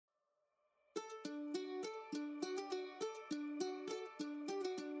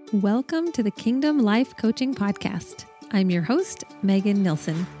Welcome to the Kingdom Life Coaching Podcast. I'm your host, Megan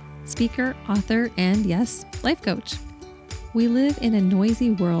Nilsson, speaker, author, and yes, life coach. We live in a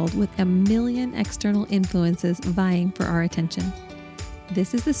noisy world with a million external influences vying for our attention.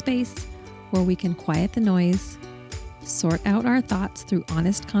 This is the space where we can quiet the noise, sort out our thoughts through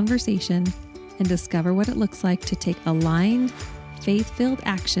honest conversation, and discover what it looks like to take aligned, faith-filled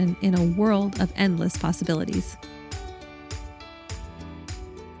action in a world of endless possibilities.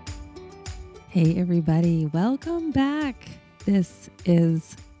 Hey everybody, welcome back. This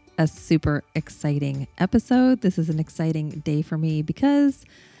is a super exciting episode. This is an exciting day for me because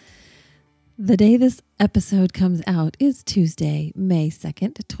the day this episode comes out is Tuesday, May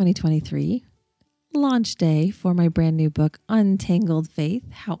 2nd, 2023, launch day for my brand new book, Untangled Faith: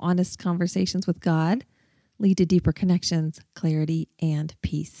 How Honest Conversations with God Lead to Deeper Connections, Clarity, and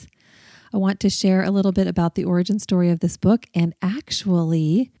Peace. I want to share a little bit about the origin story of this book and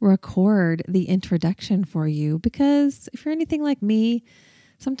actually record the introduction for you because if you're anything like me,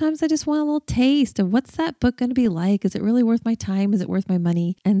 sometimes I just want a little taste of what's that book going to be like? Is it really worth my time? Is it worth my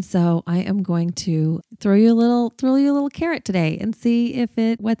money? And so I am going to throw you a little carrot today and see if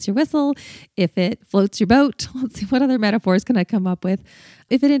it wets your whistle, if it floats your boat. Let's see what other metaphors can I come up with.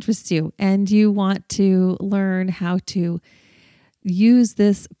 If it interests you and you want to learn how to use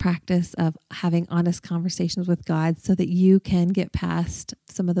this practice of having honest conversations with God so that you can get past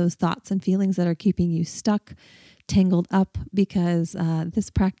some of those thoughts and feelings that are keeping you stuck, tangled up, because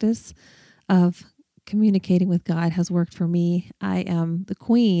this practice of communicating with God has worked for me. I am the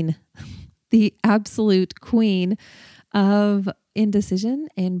queen, the absolute queen of indecision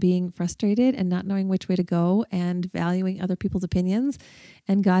and being frustrated and not knowing which way to go and valuing other people's opinions.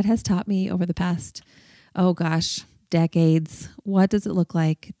 And God has taught me over the past, decades, what does it look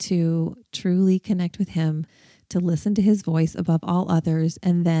like to truly connect with Him, to listen to His voice above all others,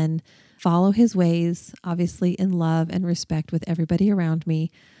 and then follow His ways, obviously in love and respect with everybody around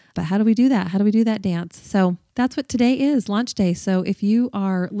me. But how do we do that? How do we do that dance? So that's what today is, launch day. So if you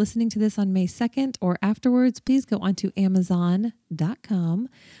are listening to this on May 2nd or afterwards, please go onto Amazon.com,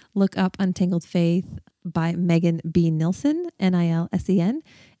 look up Untangled Faith by Megan B. Nilsson, Nilsen,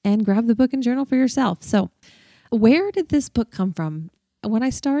 and grab the book and journal for yourself. So where did this book come from? When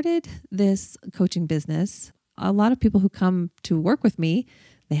I started this coaching business, a lot of people who come to work with me,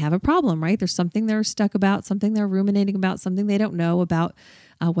 they have a problem, right? There's something they're stuck about, something they're ruminating about, something they don't know about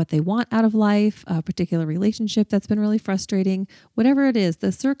what they want out of life, a particular relationship that's been really frustrating, whatever it is.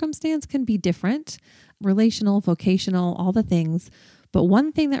 The circumstance can be different, relational, vocational, all the things. But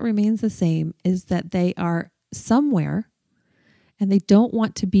one thing that remains the same is that they are somewhere and they don't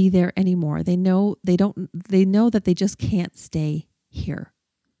want to be there anymore. They know that they just can't stay here,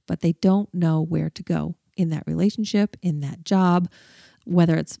 but they don't know where to go in that relationship, in that job,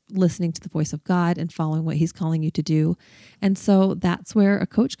 whether it's listening to the voice of God and following what He's calling you to do. And so that's where a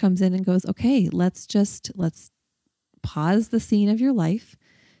coach comes in and goes, okay, let's pause the scene of your life,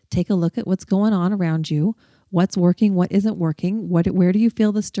 take a look at what's going on around you, what's working, what isn't working, where do you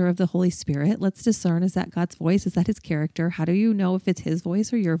feel the stir of the Holy Spirit? Let's discern, is that God's voice? Is that His character? How do you know if it's His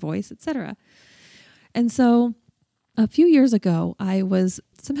voice or your voice, etc.? And so a few years ago, I was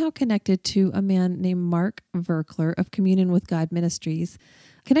somehow connected to a man named Mark Verkler of Communion with God Ministries.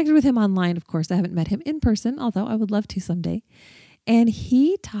 Connected with him online, of course. I haven't met him in person, although I would love to someday. And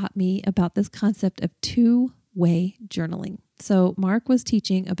he taught me about this concept of two-way journaling. So Mark was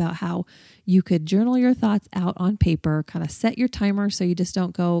teaching about how you could journal your thoughts out on paper, kind of set your timer so you just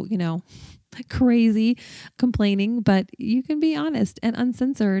don't go, crazy complaining, but you can be honest and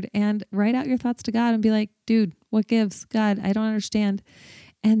uncensored and write out your thoughts to God and be like, dude, what gives? God, I don't understand.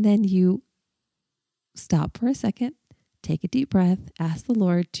 And then you stop for a second, take a deep breath, ask the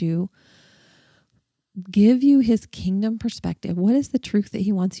Lord to give you His kingdom perspective. What is the truth that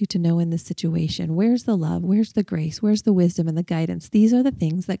He wants you to know in this situation? Where's the love? Where's the grace? Where's the wisdom and the guidance? These are the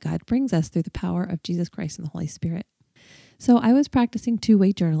things that God brings us through the power of Jesus Christ and the Holy Spirit. So I was practicing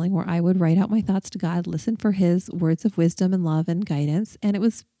two-way journaling where I would write out my thoughts to God, listen for His words of wisdom and love and guidance. And it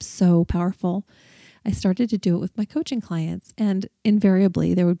was so powerful. I started to do it with my coaching clients, and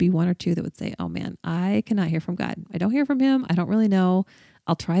invariably there would be one or two that would say, oh man, I cannot hear from God. I don't hear from Him. I don't really know.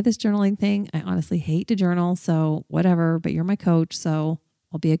 I'll try this journaling thing. I honestly hate to journal, so whatever, but you're my coach, so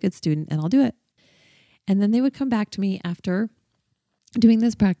I'll be a good student and I'll do it. And then they would come back to me after doing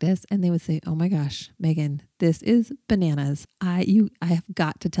this practice and they would say, oh my gosh, Megan, this is bananas. I have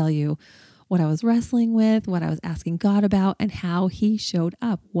got to tell you what I was wrestling with, what I was asking God about, and how He showed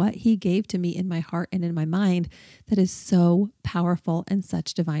up, what He gave to me in my heart and in my mind that is so powerful and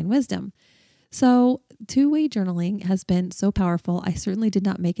such divine wisdom. So two-way journaling has been so powerful. I certainly did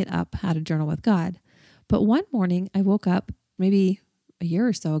not make it up how to journal with God. But one morning I woke up maybe a year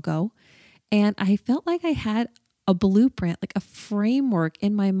or so ago, and I felt like I had a blueprint, like a framework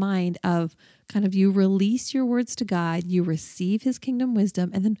in my mind of kind of, you release your words to God, you receive his kingdom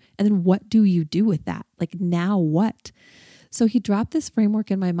wisdom, and then what do you do with that? Like, now what? So he dropped this framework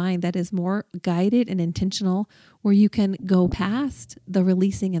in my mind that is more guided and intentional, where you can go past the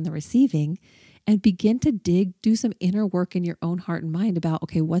releasing and the receiving and begin to do some inner work in your own heart and mind about,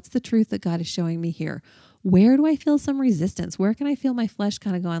 okay, what's the truth that God is showing me here? Where do I feel some resistance? Where can I feel my flesh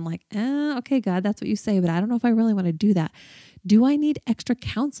kind of going like, okay, God, that's what you say, but I don't know if I really want to do that. Do I need extra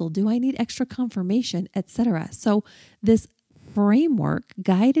counsel? Do I need extra confirmation, etc.? So this framework,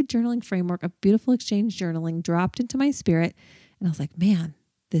 guided journaling framework of beautiful exchange journaling, dropped into my spirit. And I was like, man,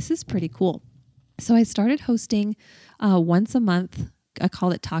 this is pretty cool. So I started hosting once a month. I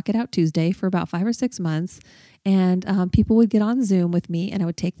called it Talk It Out Tuesday for about 5 or 6 months. And people would get on Zoom with me, and I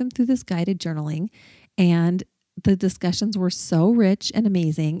would take them through this guided journaling. And the discussions were so rich and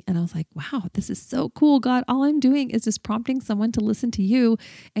amazing. And I was like, wow, this is so cool, God. All I'm doing is just prompting someone to listen to you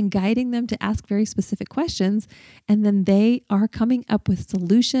and guiding them to ask very specific questions. And then they are coming up with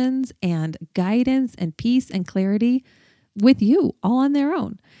solutions and guidance and peace and clarity with you all on their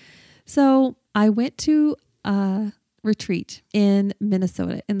own. So I went to a retreat in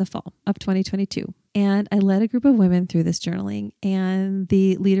Minnesota in the fall of 2022. And I led a group of women through this journaling. And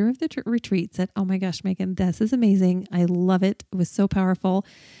the leader of the retreat said, oh my gosh, Megan, this is amazing. I love it. It was so powerful.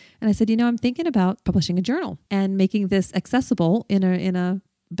 And I said, I'm thinking about publishing a journal and making this accessible in a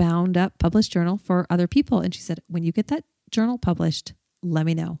bound up published journal for other people. And she said, when you get that journal published, let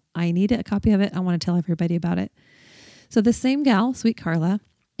me know. I need a copy of it. I want to tell everybody about it. So the same gal, Sweet Carla,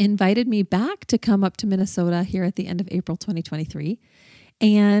 invited me back to come up to Minnesota here at the end of April 2023.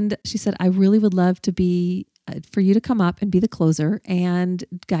 And she said, I really would love to be, for you to come up and be the closer and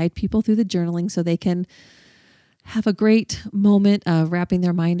guide people through the journaling so they can have a great moment of wrapping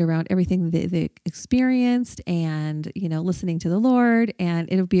their mind around everything they experienced and, listening to the Lord. And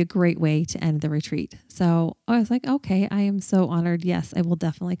it'll be a great way to end the retreat. So I was like, okay, I am so honored. Yes, I will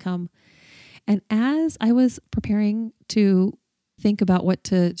definitely come. And as I was preparing to think about what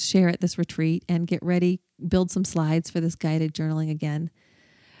to share at this retreat and get ready, build some slides for this guided journaling again,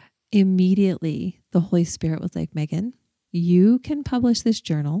 immediately the Holy Spirit was like, Megan, you can publish this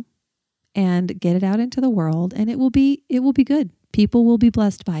journal and get it out into the world, and it will be good. People will be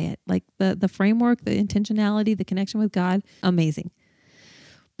blessed by it. Like the framework, the intentionality, the connection with God, amazing.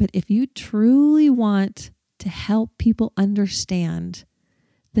 But if you truly want to help people understand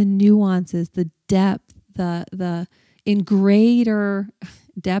the nuances, the depth, the in greater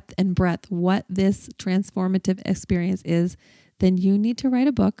depth and breadth, what this transformative experience is, then you need to write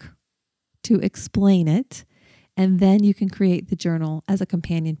a book to explain it. And then you can create the journal as a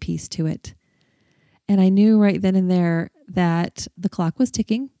companion piece to it. And I knew right then and there that the clock was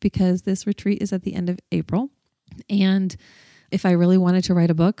ticking because this retreat is at the end of April. And if I really wanted to write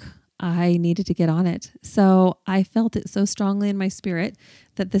a book, I needed to get on it. So I felt it so strongly in my spirit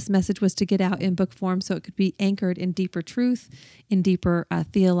that this message was to get out in book form so it could be anchored in deeper truth, in deeper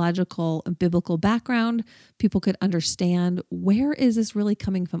theological and biblical background. People could understand, where is this really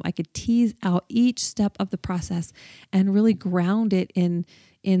coming from? I could tease out each step of the process and really ground it in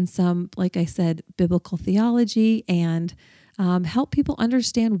some, like I said, biblical theology, and help people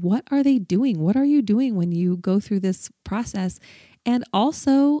understand, what are they doing? What are you doing when you go through this process? And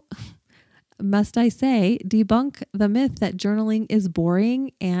also, must I say, debunk the myth that journaling is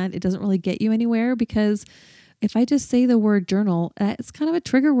boring and it doesn't really get you anywhere, because if I just say the word journal, it's kind of a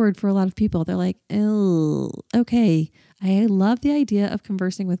trigger word for a lot of people. They're like, oh, okay, I love the idea of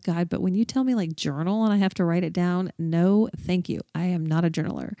conversing with God, but when you tell me like journal and I have to write it down, no, thank you. I am not a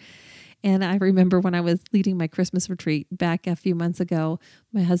journaler. And I remember when I was leading my Christmas retreat back a few months ago,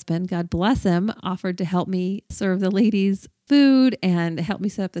 my husband, God bless him, offered to help me serve the ladies food and help me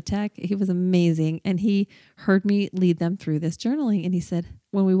set up the tech. He was amazing. And he heard me lead them through this journaling. And he said,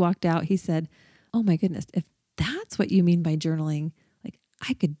 when we walked out, he said, oh my goodness, if that's what you mean by journaling, like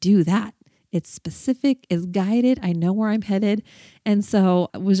I could do that. It's specific, it's guided. I know where I'm headed. And so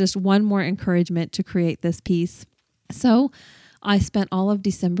it was just one more encouragement to create this piece. So I spent all of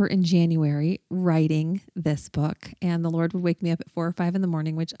December and January writing this book, and the Lord would wake me up at 4 or 5 in the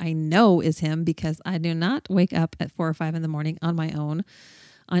morning, which I know is him because I do not wake up at 4 or 5 in the morning on my own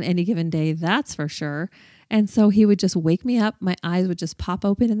on any given day. That's for sure. And so he would just wake me up. My eyes would just pop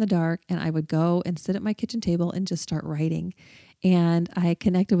open in the dark, and I would go and sit at my kitchen table and just start writing. And I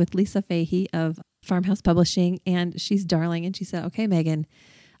connected with Lisa Fahey of Farmhouse Publishing, and she's darling. And she said, okay, Megan,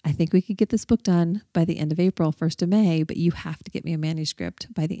 I think we could get this book done by the end of April, 1st of May, but you have to get me a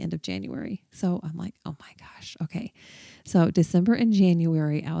manuscript by the end of January. So I'm like, oh my gosh. Okay. So December and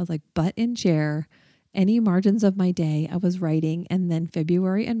January, I was like butt in chair. Any margins of my day I was writing. And then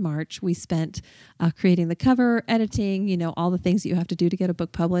February and March, we spent creating the cover, editing, all the things that you have to do to get a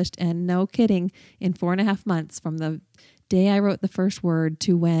book published. And no kidding, in 4.5 months from the day I wrote the first word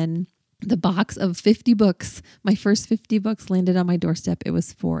to when the box of 50 books, my first 50 books landed on my doorstep, it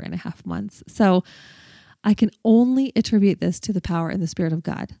was 4.5 months. So I can only attribute this to the power and the Spirit of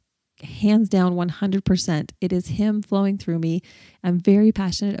God. Hands down, 100%. It is Him flowing through me. I'm very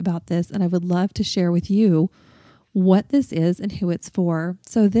passionate about this, and I would love to share with you what this is and who it's for.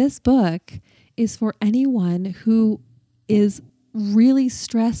 So this book is for anyone who is really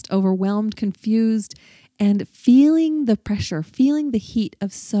stressed, overwhelmed, confused, and feeling the pressure, feeling the heat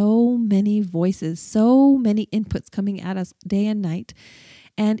of so many voices, so many inputs coming at us day and night.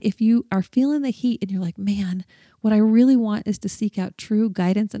 And if you are feeling the heat and you're like, man, what I really want is to seek out true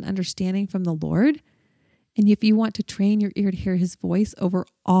guidance and understanding from the Lord. And if you want to train your ear to hear His voice over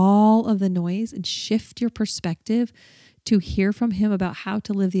all of the noise and shift your perspective to hear from Him about how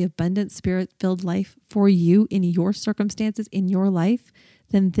to live the abundant, Spirit-filled life for you in your circumstances, in your life,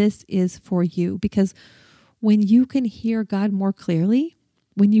 then this is for you. Because when you can hear God more clearly,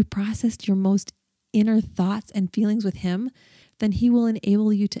 when you process your most inner thoughts and feelings with Him, then He will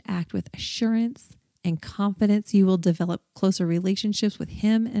enable you to act with assurance and confidence. You will develop closer relationships with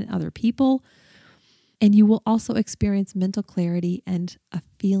Him and other people. And you will also experience mental clarity and a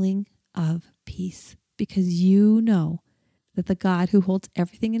feeling of peace because you know that the God who holds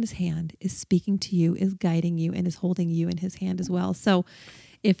everything in His hand is speaking to you, is guiding you, and is holding you in His hand as well. So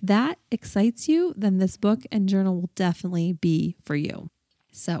if that excites you, then this book and journal will definitely be for you.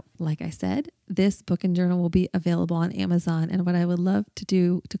 So, like I said, this book and journal will be available on Amazon. And what I would love to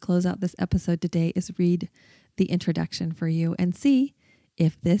do to close out this episode today is read the introduction for you and see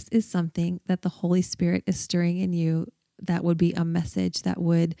if this is something that the Holy Spirit is stirring in you, that would be a message that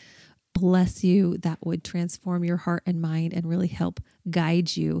would bless you, that would transform your heart and mind and really help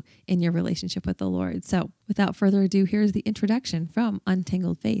guide you in your relationship with the Lord. So without further ado, here's the introduction from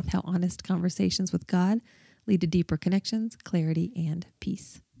Untangled Faith, How Honest Conversations with God Lead to Deeper Connections, Clarity, and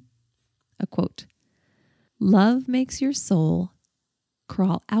Peace. A quote, "Love makes your soul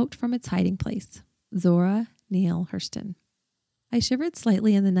crawl out from its hiding place." Zora Neale Hurston. I shivered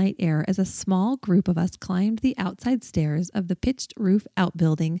slightly in the night air as a small group of us climbed the outside stairs of the pitched roof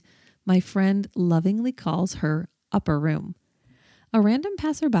outbuilding my friend lovingly calls her upper room. A random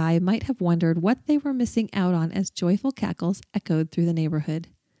passerby might have wondered what they were missing out on as joyful cackles echoed through the neighborhood.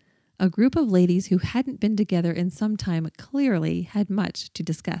 A group of ladies who hadn't been together in some time clearly had much to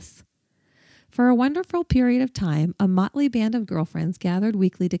discuss. For a wonderful period of time, a motley band of girlfriends gathered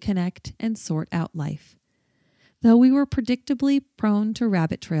weekly to connect and sort out life. Though we were predictably prone to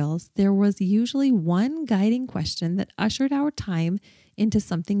rabbit trails, there was usually one guiding question that ushered our time into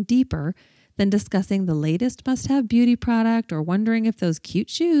something deeper than discussing the latest must-have beauty product or wondering if those cute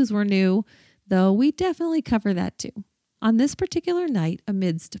shoes were new, though we definitely cover that too. On this particular night,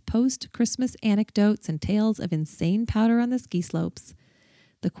 amidst post-Christmas anecdotes and tales of insane powder on the ski slopes,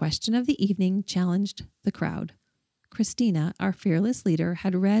 the question of the evening challenged the crowd. Christina, our fearless leader,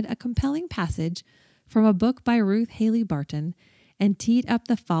 had read a compelling passage from a book by Ruth Haley Barton and teed up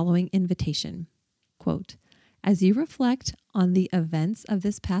the following invitation. Quote, "As you reflect on the events of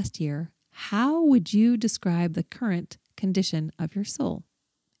this past year, how would you describe the current condition of your soul?"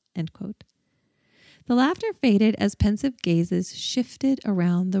 End quote. The laughter faded as pensive gazes shifted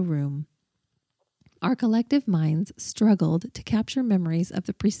around the room. Our collective minds struggled to capture memories of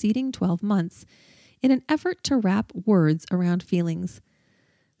the preceding 12 months in an effort to wrap words around feelings.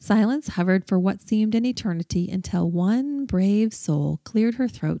 Silence hovered for what seemed an eternity until one brave soul cleared her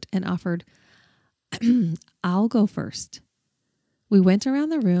throat and offered, "I'll go first." We went around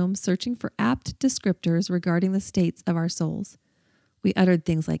the room searching for apt descriptors regarding the states of our souls. We uttered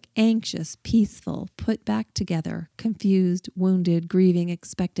things like anxious, peaceful, put back together, confused, wounded, grieving,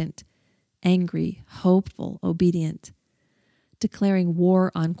 expectant, angry, hopeful, obedient, declaring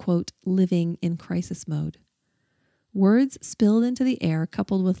war on, quote, living in crisis mode. Words spilled into the air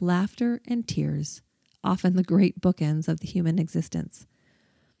coupled with laughter and tears, often the great bookends of the human existence.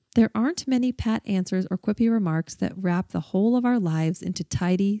 There aren't many pat answers or quippy remarks that wrap the whole of our lives into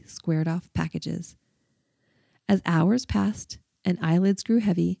tidy, squared-off packages. As hours passed and eyelids grew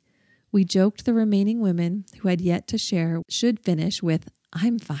heavy, we joked the remaining women who had yet to share should finish with,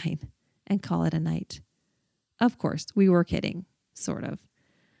 "I'm fine," and call it a night. Of course, we were kidding, sort of.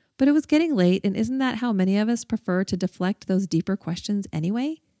 But it was getting late, and isn't that how many of us prefer to deflect those deeper questions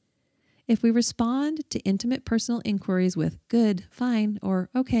anyway? If we respond to intimate personal inquiries with good, fine, or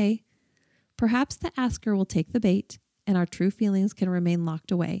okay, perhaps the asker will take the bait and our true feelings can remain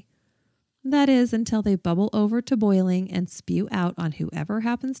locked away. That is, until they bubble over to boiling and spew out on whoever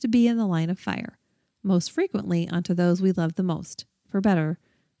happens to be in the line of fire, most frequently onto those we love the most, for better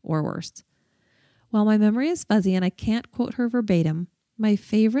or worse. While my memory is fuzzy and I can't quote her verbatim, my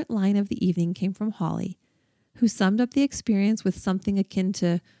favorite line of the evening came from Holly, who summed up the experience with something akin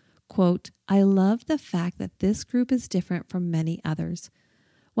to, quote, "I love the fact that this group is different from many others.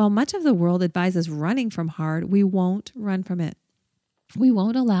 While much of the world advises running from hard, we won't run from it. We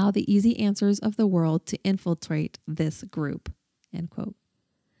won't allow the easy answers of the world to infiltrate this group," end quote.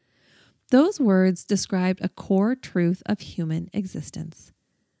 Those words described a core truth of human existence.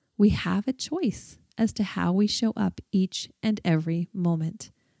 We have a choice as to how we show up each and every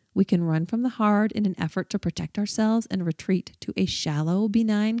moment. We can run from the hard in an effort to protect ourselves and retreat to a shallow,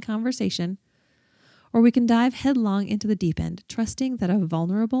 benign conversation, or we can dive headlong into the deep end, trusting that a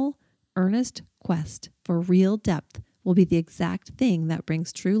vulnerable, earnest quest for real depth will be the exact thing that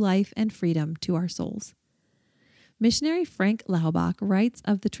brings true life and freedom to our souls. Missionary Frank Laubach writes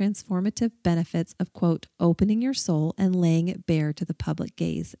of the transformative benefits of, quote, "opening your soul and laying it bare to the public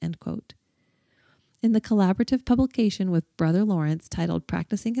gaze," end quote. In the collaborative publication with Brother Lawrence titled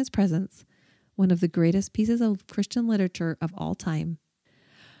 "Practicing His Presence," one of the greatest pieces of Christian literature of all time,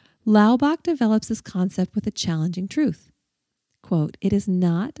 Laubach develops this concept with a challenging truth. Quote, "It is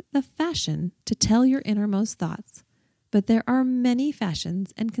not the fashion to tell your innermost thoughts, but there are many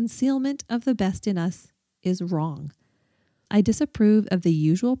fashions, and concealment of the best in us is wrong. I disapprove of the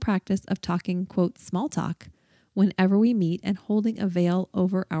usual practice of talking, quote, small talk whenever we meet and holding a veil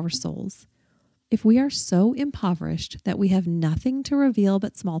over our souls. If we are so impoverished that we have nothing to reveal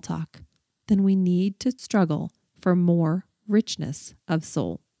but small talk, then we need to struggle for more richness of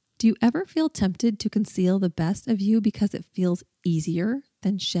soul. Do you ever feel tempted to conceal the best of you because it feels easier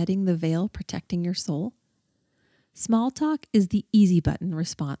than shedding the veil protecting your soul? Small talk is the easy button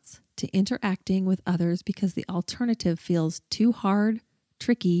response to interacting with others because the alternative feels too hard,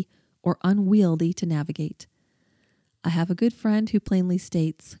 tricky, or unwieldy to navigate. I have a good friend who plainly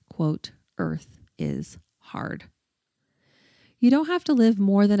states, quote, "Earth is hard." You don't have to live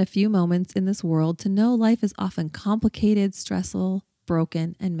more than a few moments in this world to know life is often complicated, stressful,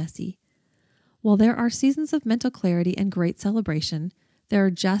 broken, and messy. While there are seasons of mental clarity and great celebration, there are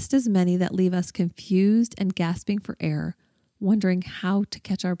just as many that leave us confused and gasping for air, wondering how to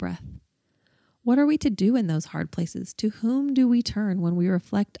catch our breath. What are we to do in those hard places? To whom do we turn when we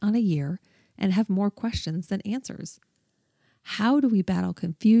reflect on a year and have more questions than answers? How do we battle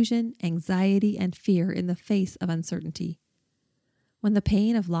confusion, anxiety, and fear in the face of uncertainty? When the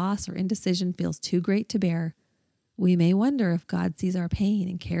pain of loss or indecision feels too great to bear, we may wonder if God sees our pain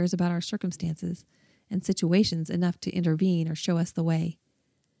and cares about our circumstances and situations enough to intervene or show us the way.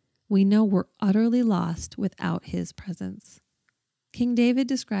 We know we're utterly lost without His presence. King David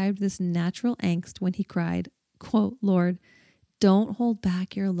described this natural angst when he cried, quote, "Lord, don't hold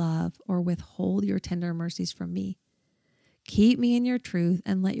back your love or withhold your tender mercies from me. Keep me in your truth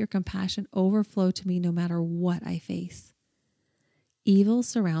and let your compassion overflow to me no matter what I face. Evil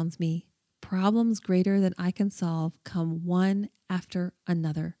surrounds me. Problems greater than I can solve come one after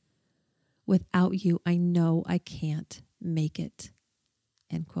another. Without you, I know I can't make it."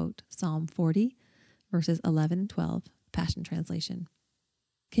 End quote. Psalm 40, verses 11 and 12, Passion Translation.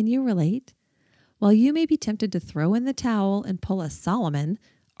 Can you relate? While you may be tempted to throw in the towel and pull a Solomon,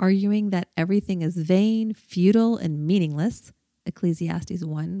 arguing that everything is vain, futile, and meaningless, Ecclesiastes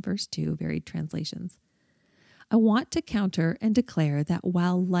 1, verse 2, varied translations, I want to counter and declare that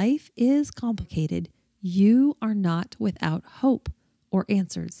while life is complicated, you are not without hope or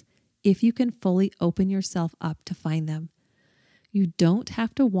answers if you can fully open yourself up to find them. You don't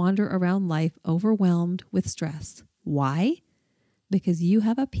have to wander around life overwhelmed with stress. Why? Because you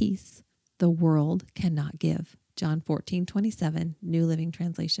have a peace the world cannot give. John 14:27, New Living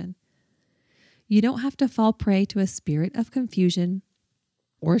Translation. You don't have to fall prey to a spirit of confusion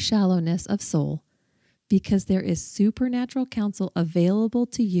or shallowness of soul, because there is supernatural counsel available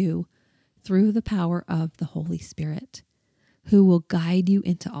to you through the power of the Holy Spirit, who will guide you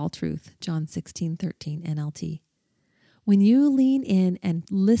into all truth. John 16:13, NLT. When you lean in and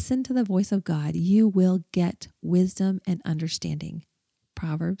listen to the voice of God, you will get wisdom and understanding.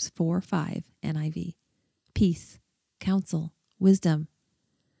 Proverbs 4:5, NIV. Peace, counsel, wisdom.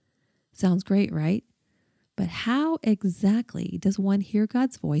 Sounds great, right? But how exactly does one hear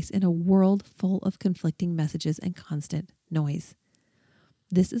God's voice in a world full of conflicting messages and constant noise?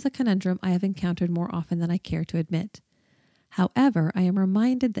 This is a conundrum I have encountered more often than I care to admit. However, I am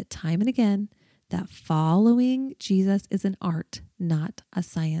reminded that time and again that following Jesus is an art, not a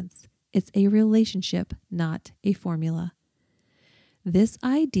science. It's a relationship, not a formula. This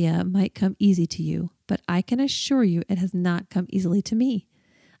idea might come easy to you, but I can assure you it has not come easily to me.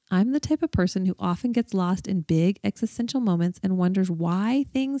 I'm the type of person who often gets lost in big existential moments and wonders why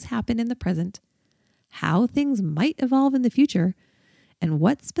things happen in the present, how things might evolve in the future, and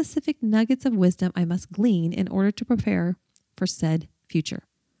what specific nuggets of wisdom I must glean in order to prepare for said future.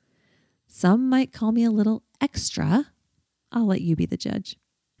 Some might call me a little extra. I'll let you be the judge.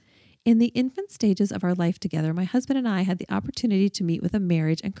 In the infant stages of our life together, my husband and I had the opportunity to meet with a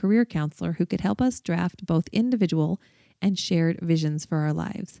marriage and career counselor who could help us draft both individual and shared visions for our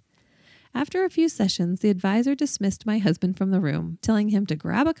lives. After a few sessions, the advisor dismissed my husband from the room, telling him to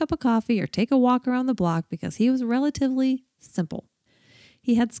grab a cup of coffee or take a walk around the block because he was relatively simple.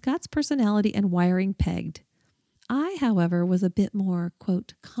 He had Scott's personality and wiring pegged. I, however, was a bit more,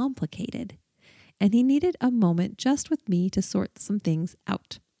 quote, complicated, and he needed a moment just with me to sort some things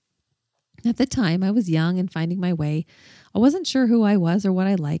out. At the time, I was young and finding my way. I wasn't sure who I was or what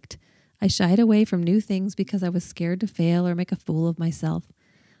I liked. I shied away from new things because I was scared to fail or make a fool of myself.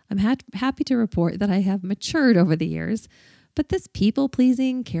 I'm happy to report that I have matured over the years, but this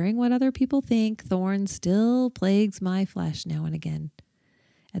people-pleasing, caring what other people think, thorn still plagues my flesh now and again.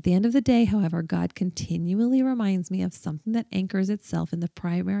 At the end of the day, however, God continually reminds me of something that anchors itself in the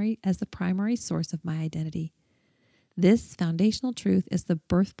primary source of my identity. This foundational truth is the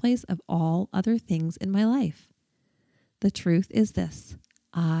birthplace of all other things in my life. The truth is this: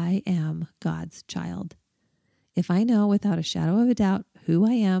 I am God's child. If I know without a shadow of a doubt who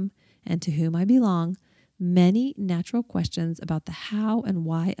I am and to whom I belong, many natural questions about the how and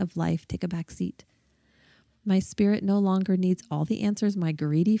why of life take a back seat. My spirit no longer needs all the answers my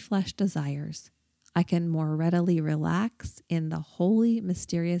greedy flesh desires. I can more readily relax in the holy,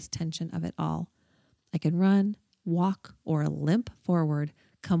 mysterious tension of it all. I can run, walk, or limp forward,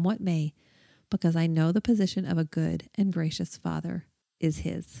 come what may, because I know the position of a good and gracious Father is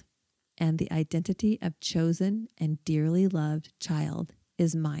His, and the identity of chosen and dearly loved child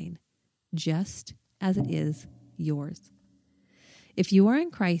is mine, just as it is yours. If you are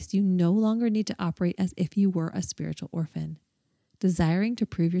in Christ, you no longer need to operate as if you were a spiritual orphan, desiring to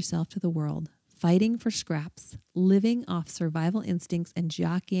prove yourself to the world, fighting for scraps, living off survival instincts, and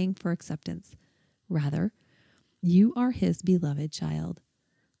jockeying for acceptance. Rather, you are His beloved child,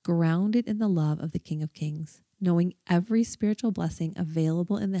 grounded in the love of the King of Kings, knowing every spiritual blessing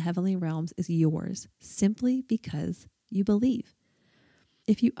available in the heavenly realms is yours simply because you believe.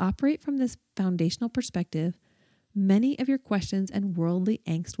 If you operate from this foundational perspective, many of your questions and worldly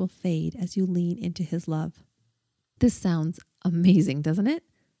angst will fade as you lean into His love. This sounds amazing, doesn't it?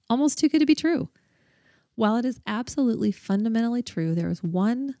 Almost too good to be true. While it is absolutely fundamentally true, there is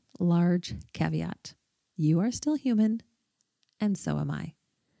one large caveat. You are still human, and so am I.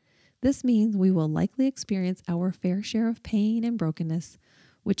 This means we will likely experience our fair share of pain and brokenness,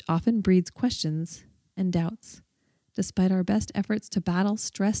 which often breeds questions and doubts. Despite our best efforts to battle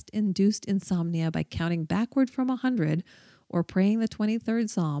stress-induced insomnia by counting backward from 100 or praying the 23rd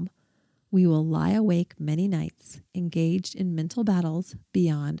Psalm, we will lie awake many nights, engaged in mental battles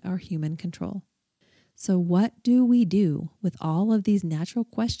beyond our human control. So what do we do with all of these natural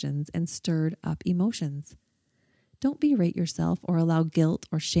questions and stirred up emotions? Don't berate yourself or allow guilt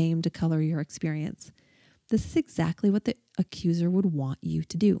or shame to color your experience. This is exactly what the accuser would want you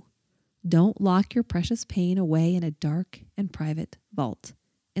to do. Don't lock your precious pain away in a dark and private vault.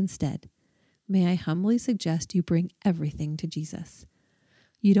 Instead, may I humbly suggest you bring everything to Jesus.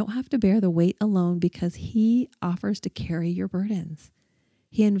 You don't have to bear the weight alone because He offers to carry your burdens.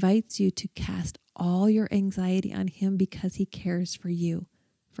 He invites you to cast all your anxiety on Him because He cares for you.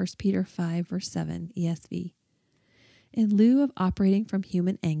 1 Peter 5, verse 7, ESV. In lieu of operating from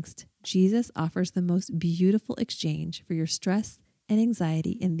human angst, Jesus offers the most beautiful exchange for your stress and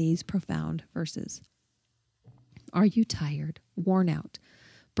anxiety in these profound verses. Are you tired, worn out,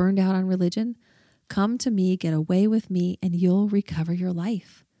 burned out on religion? Come to me, get away with me, and you'll recover your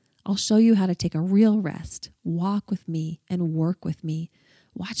life. I'll show you how to take a real rest, walk with me, and work with me.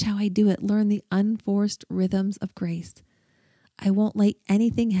 Watch how I do it. Learn the unforced rhythms of grace. I won't lay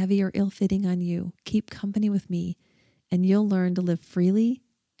anything heavy or ill-fitting on you. Keep company with me, and you'll learn to live freely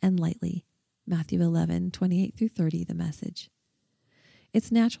and lightly. Matthew 11, 28 through 30, the Message. It's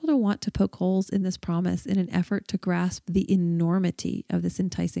natural to want to poke holes in this promise in an effort to grasp the enormity of this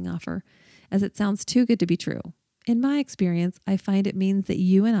enticing offer, as it sounds too good to be true. In my experience, I find it means that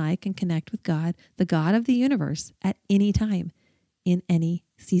you and I can connect with God, the God of the universe, at any time, in any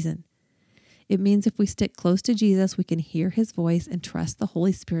season. It means if we stick close to Jesus, we can hear his voice and trust the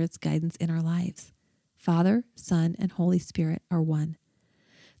Holy Spirit's guidance in our lives. Father, Son, and Holy Spirit are one.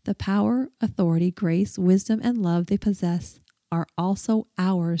 The power, authority, grace, wisdom, and love they possess are also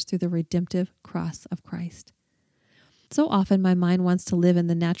ours through the redemptive cross of Christ. So often my mind wants to live in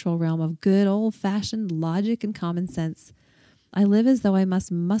the natural realm of good old-fashioned logic and common sense. I live as though I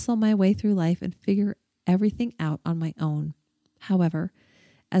must muscle my way through life and figure everything out on my own. However,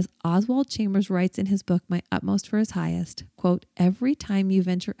 as Oswald Chambers writes in his book, My Utmost for His Highest, quote, every time you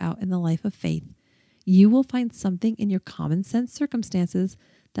venture out in the life of faith, you will find something in your common sense circumstances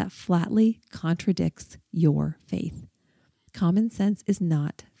that flatly contradicts your faith. Common sense is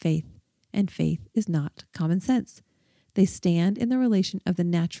not faith, and faith is not common sense. They stand in the relation of the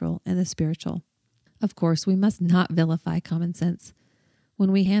natural and the spiritual. Of course, we must not vilify common sense.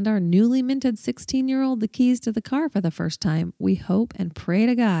 When we hand our newly minted 16-year-old the keys to the car for the first time, we hope and pray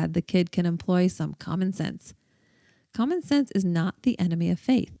to God the kid can employ some common sense. Common sense is not the enemy of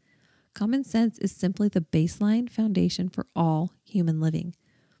faith. Common sense is simply the baseline foundation for all human living.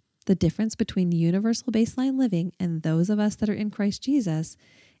 The difference between universal baseline living and those of us that are in Christ Jesus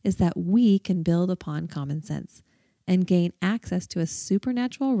is that we can build upon common sense and gain access to a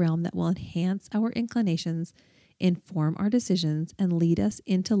supernatural realm that will enhance our inclinations, inform our decisions, and lead us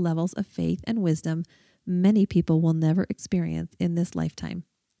into levels of faith and wisdom many people will never experience in this lifetime.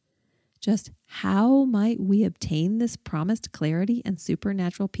 Just how might we obtain this promised clarity and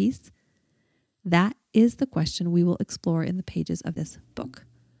supernatural peace? That is the question we will explore in the pages of this book.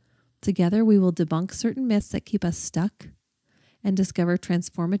 Together, we will debunk certain myths that keep us stuck and discover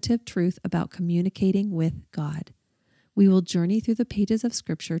transformative truth about communicating with God. We will journey through the pages of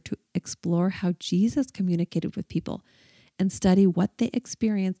Scripture to explore how Jesus communicated with people and study what they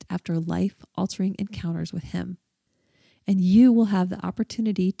experienced after life-altering encounters with Him. And you will have the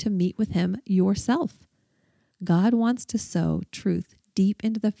opportunity to meet with Him yourself. God wants to sow truth deep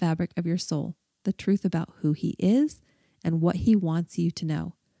into the fabric of your soul, the truth about who He is and what He wants you to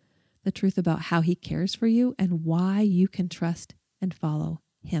know, the truth about how He cares for you and why you can trust and follow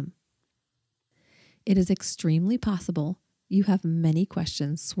Him. It is extremely possible you have many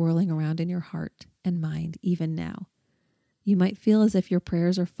questions swirling around in your heart and mind even now. You might feel as if your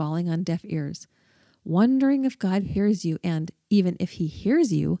prayers are falling on deaf ears, wondering if God hears you, and even if He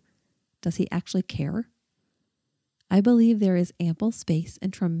hears you, does He actually care? I believe there is ample space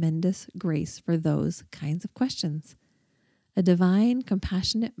and tremendous grace for those kinds of questions. A divine,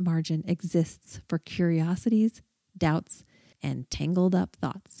 compassionate margin exists for curiosities, doubts, and tangled up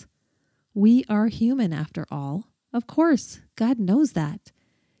thoughts. We are human after all. Of course, God knows that.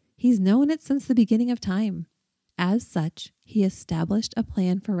 He's known it since the beginning of time. As such, He established a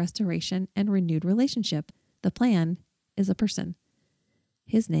plan for restoration and renewed relationship. The plan is a person.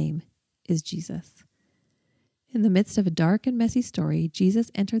 His name is Jesus. In the midst of a dark and messy story,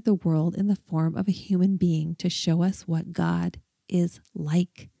 Jesus entered the world in the form of a human being to show us what God is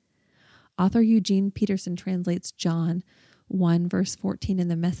like. Author Eugene Peterson translates John 1 verse 14 in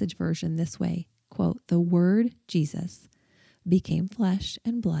the Message version this way, quote, the Word, Jesus, became flesh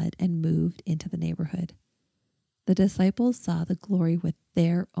and blood and moved into the neighborhood. The disciples saw the glory with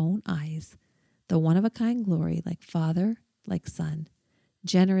their own eyes, the one-of-a-kind glory like Father, like Son,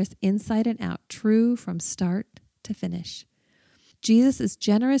 generous inside and out, true from start to finish. Jesus is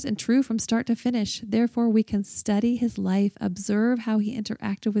generous and true from start to finish. Therefore, we can study His life, observe how He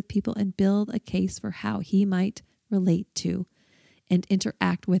interacted with people, and build a case for how He might relate to and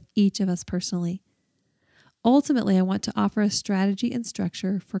interact with each of us personally. Ultimately, I want to offer a strategy and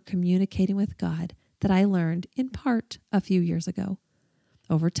structure for communicating with God that I learned in part a few years ago.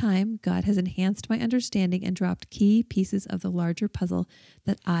 Over time, God has enhanced my understanding and dropped key pieces of the larger puzzle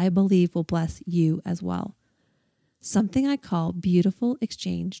that I believe will bless you as well. Something I call beautiful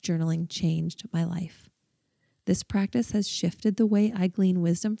exchange journaling changed my life. This practice has shifted the way I glean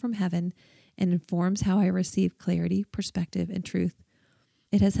wisdom from heaven and informs how I receive clarity, perspective, and truth.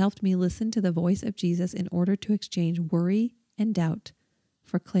 It has helped me listen to the voice of Jesus in order to exchange worry and doubt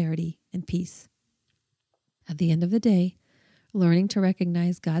for clarity and peace. At the end of the day, learning to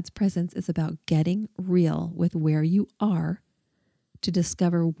recognize God's presence is about getting real with where you are to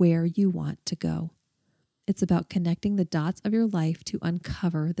discover where you want to go. It's about connecting the dots of your life to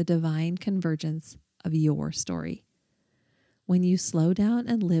uncover the divine convergence of your story. When you slow down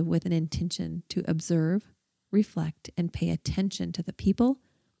and live with an intention to observe, reflect, and pay attention to the people,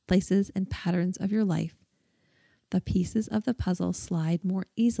 places, and patterns of your life, the pieces of the puzzle slide more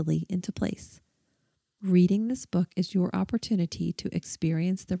easily into place. Reading this book is your opportunity to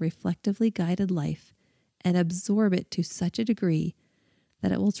experience the reflectively guided life and absorb it to such a degree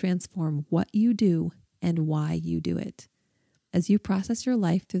that it will transform what you do and why you do it. As you process your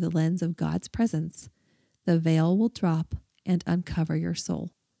life through the lens of God's presence, the veil will drop and uncover your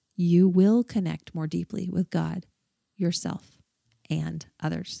soul. You will connect more deeply with God, yourself, and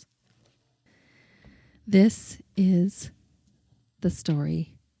others. This is the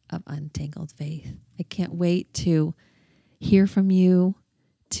story of Untangled Faith. I can't wait to hear from you,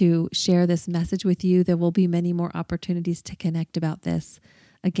 to share this message with you. There will be many more opportunities to connect about this.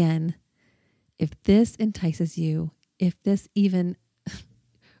 Again, if this entices you, if this even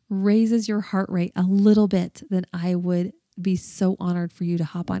raises your heart rate a little bit, then I would be so honored for you to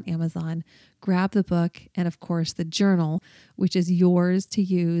hop on Amazon, grab the book, and of course the journal, which is yours to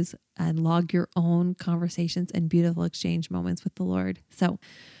use and log your own conversations and beautiful exchange moments with the Lord. So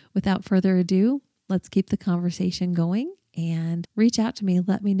without further ado, let's keep the conversation going and reach out to me.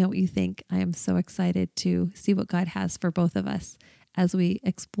 Let me know what you think. I am so excited to see what God has for both of us as we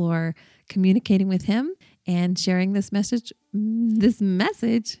explore communicating with Him and sharing this message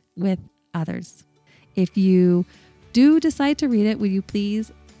with others. If you do decide to read it, will you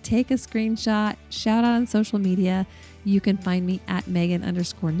please take a screenshot, shout out on social media. You can find me at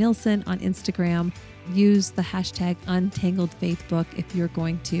Megan_Nilsson on Instagram. Use the hashtag Untangled Faith Book if you're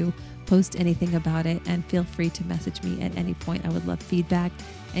going to post anything about it, and feel free to message me at any point. I would love feedback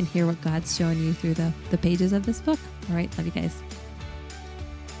and hear what God's showing you through the pages of this book. All right, love you guys.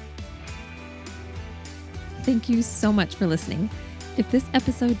 Thank you so much for listening. If this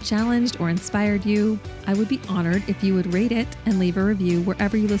episode challenged or inspired you, I would be honored if you would rate it and leave a review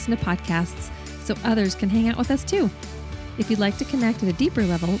wherever you listen to podcasts so others can hang out with us too. If you'd like to connect at a deeper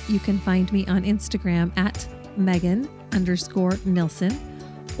level, you can find me on Instagram at Megan_Nilsson,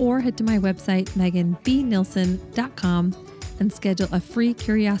 or head to my website, meganbnilsson.com, and schedule a free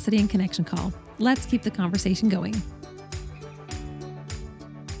curiosity and connection call. Let's keep the conversation going.